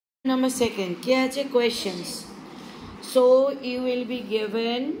Number second, kya ache questions. So you will be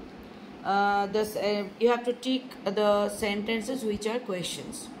given you have to tick the sentences which are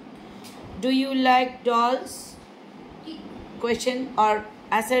questions. Do you like dolls? Question or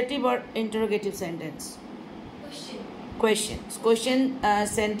assertive or interrogative sentence? Question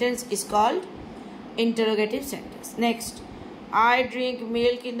sentence is called interrogative sentence. Next, I drink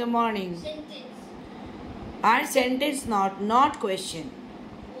milk in the morning. Sentence not question.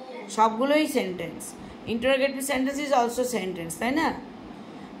 সবগুলোই sentence interrogative sentence is also sentence তাই না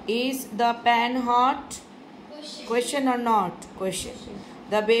is the pan hot question or not question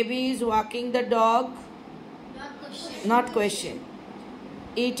the baby is walking the dog not question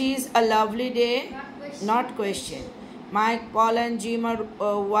it is a lovely day not question mic Paul and gym are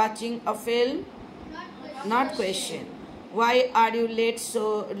watching a film not question why are you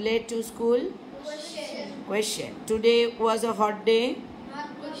late to school question today was a hot day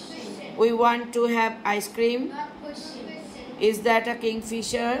we want to have ice cream is that a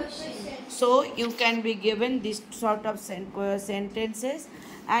kingfisher so you can be given this sort of sentences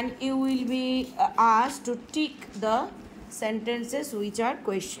and you will be asked to tick the sentences which are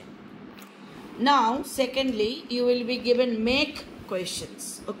question. Now secondly you will be given make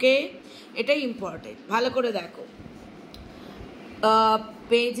questions. Okay, এটা important ভালো করে দেখো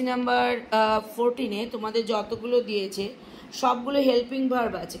page number 14 এ তোমাদের যতগুলো দিয়েছে সবগুলো helping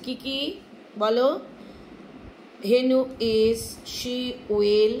verb আছে কি কি বলো হেনু is she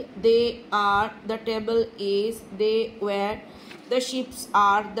will they are the table is they were the ships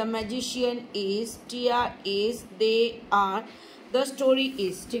are the magician is টিয়া is they are the story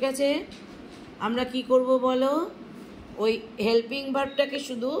is ঠিক আছে আমরা কি করব বলো ওই হেল্পিং ভার্বটাকে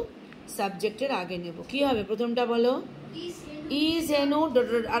শুধু সাবজেক্টের আগে নেব কি হবে প্রথমটা বলো is Enu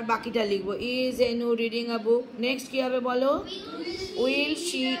আর বাকিটা লিখবো is Enu reading a book next কি হবে বলো will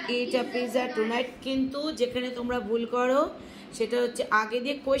she eat a pizza tonight কিন্তু যেখানে তোমরা ভুল করো সেটা হচ্ছে আগে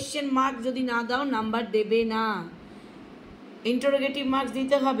দিয়ে কোয়েশ্চেন মার্ক যদি না দাও নাম্বার দেবে না ইন্টারোগেটিভ মার্কস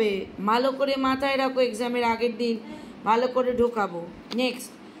দিতে হবে ভালো করে মাথায় রাখো এক্সামের আগের দিন ভালো করে ঢোকাবো next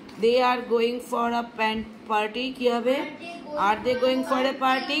they are going for a party কি হবে are they going for a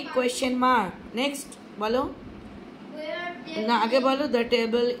party question mark next বলো না আগে বলো the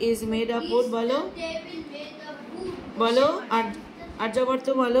table is made of wood বলো বলো আর্যবর্ত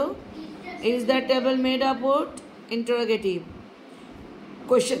বলো is the table made of wood interrogative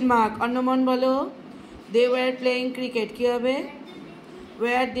question mark অন্যমন বলো they were playing cricket কি হবে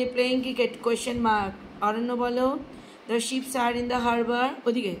were they playing cricket question mark অরণ্য বলো the ships are in the harbor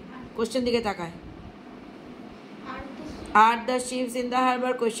ওদিকে question দিকে তাকায় are the ships in the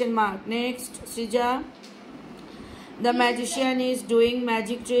harbor question mark next Srija The magician is doing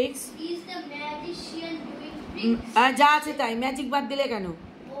magic tricks. Is the magician doing tricks? যা আছে তাই magic বাদ দিলে কেন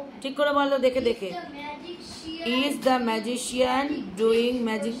ঠিক করে বলো দেখে দেখে is the magician doing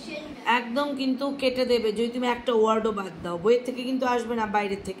magic একদম কিন্তু কেটে দেবে যদি তুমি একটা ওয়ার্ডও বাদ দাও বইয়ের থেকে কিন্তু আসবে না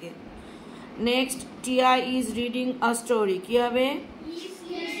বাইরের থেকে নেক্সট টিয়া ইজ রিডিং আ স্টোরি কি হবে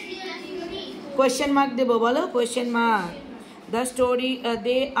কোয়েশ্চেন মার্ক দেবো বলো question mark the story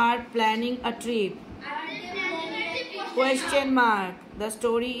they are planning a trip question mark the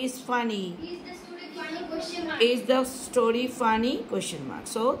story is funny is the story funny question mark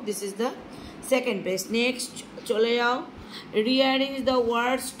so this is the second page next chole jao rearrange the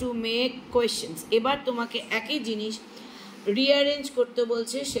words to make questions এবার তোমাকে একই জিনিস rearrange করতে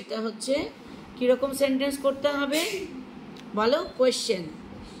বলছে সেটা হচ্ছে কি রকম সেন্টেন্স করতে হবে বলো question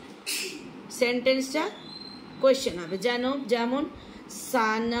সেন্টেন্সটা question হবে যেমন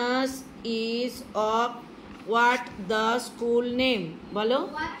Sanas is of what the school name বলো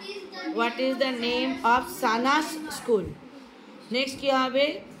what is the name of Sana's school next কি হবে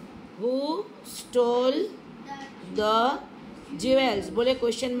who stole the jewels বলে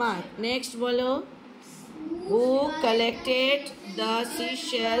question mark next বলো who collected the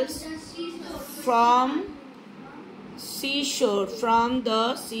seashells from seashore from the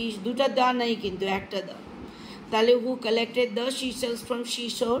sea দুটো দা নাই কিন্তু একটা দা তাহলে who collected the seashells from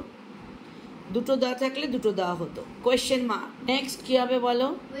seashore দুটো দা থাকলে দুটো দা হতো কোয়েশ্চেন মার্ক নেক্সট কি হবে বলো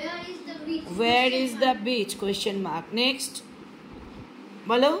where is the beach question mark next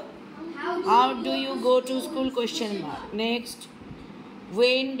বলো how do you go to school question mark next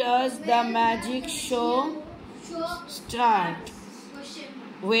when does the magic show start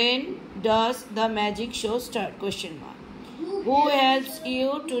when does the magic show start question mark who helps you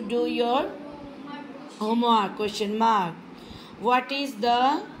to do your homework question mark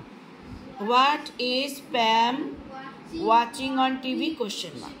what is Pam watching on TV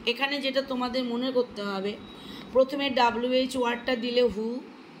question mark এখানে যেটা তোমাদের মনে করতে হবে প্রথমে WH ওয়ার্ডটা দিলে হু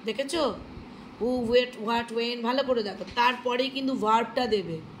দেখেছো? হু, ওয়েট, হোয়াট, ওয়েন, ভালো করে দেখো। তারপরেই কিন্তু ভার্বটা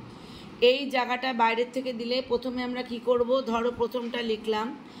দেবে। এই জায়গাটা বাইরের থেকে দিলে প্রথমে আমরা কি করব? ধরো প্রথমটা লিখলাম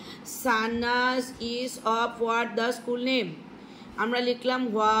Sana's is of what the school name. আমরা লিখলাম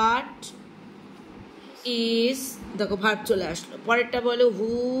হোয়াট ইজ, দেখো ভার্ব চলে আসলো। পরেরটা বলো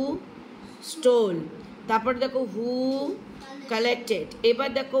হু স্টোল, তারপর দেখো হু কালেক্টেড। এবার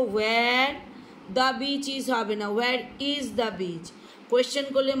দেখো ওয়্যার দ্য বিচ ইজ হবে না, where is the beach. Question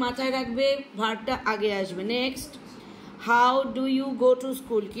করলে মাথায় রাখবে ভার্বটা আগে আসবে। Next, how do you go to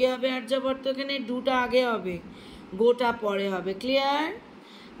school, কী হবে? আর্যাবর্ত এখানে ডুটা আগে হবে, গোটা পরে হবে। Clear?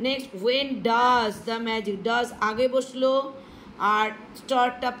 Next, when does the magic, does আগে বসলো আর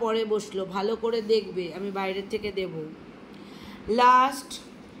স্টারটা পরে বসলো, ভালো করে দেখবে, আমি বাইরের থেকে দেব। Last,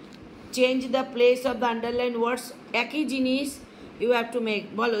 change the place of the underline words, একই জিনিস ইউ হ্যাভ টু মেক।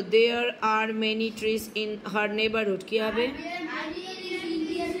 বলো দেয়ার are many trees in her neighbourhood, কী হবে?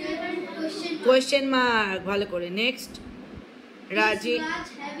 কোয়েশ্চেন মার্ক, ভালো করে। Next, Raji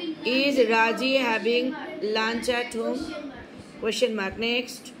is Raji having lunch at home? Question mark.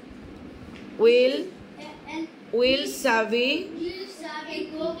 Next, will Savi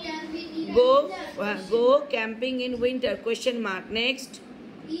go camping in winter? Question mark. Next,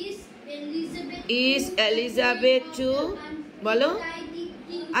 is Elizabeth to বলো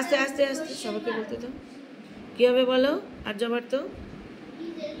আস্তে আস্তে আস্তে সবাইকে বলতে দাও কি হবে বলো Aryavart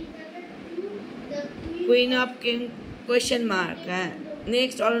queen of king question mark.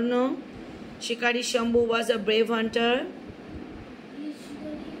 Next, Arno, Shikari Shambhu was a brave hunter.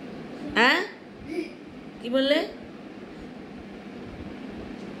 কি বললে?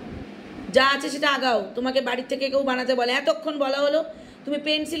 যা আছে সেটা আগাও, তোমাকে বাড়ির থেকে কেউ বানাতে বলে, এতক্ষণ বলা হলো তুমি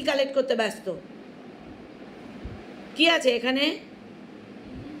পেন্সিল কালেক্ট করতে ব্যস্ত। কি আছে এখানে?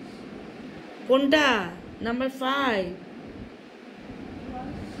 কোনটা? নাম্বার 5।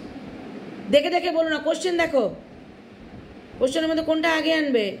 দেখে দেখে বলো না, কোশ্চেন দেখো, কোশ্চেনের মধ্যে কোনটা আগে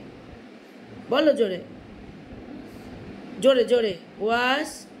আনবে বলো জোরে জোরে জোরে। ওয়াস,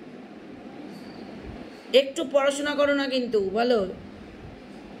 একটু পড়াশোনা করো না কিন্তু, বলো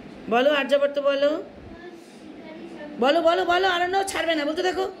বলো আর্যাবর্ত বলো বলো বলো বলো, আর ছাড়বে না, বলতে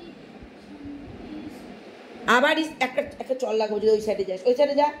দেখো। আবার একটা একটা চল লাগবে যদি ওই সাইডে যাস, ওই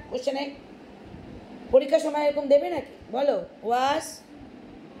সাইডে যা। কোশ্চেনে পরীক্ষার সময় এরকম দেবে নাকি? বলো ওয়াস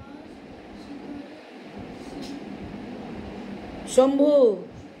শম্ভু,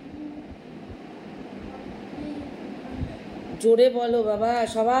 জোরে বলো বাবা,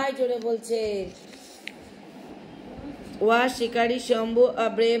 সবাই জোরে বলছে। ওয়াস শিকারি শম্ভু আ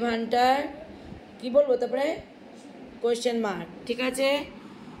ব্রেভ হান্টার, কি বলবো তারপরে? Question mark. ঠিক আছে,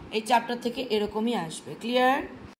 এই চ্যাপ্টার থেকে এরকমই আসবে। ক্লিয়ার?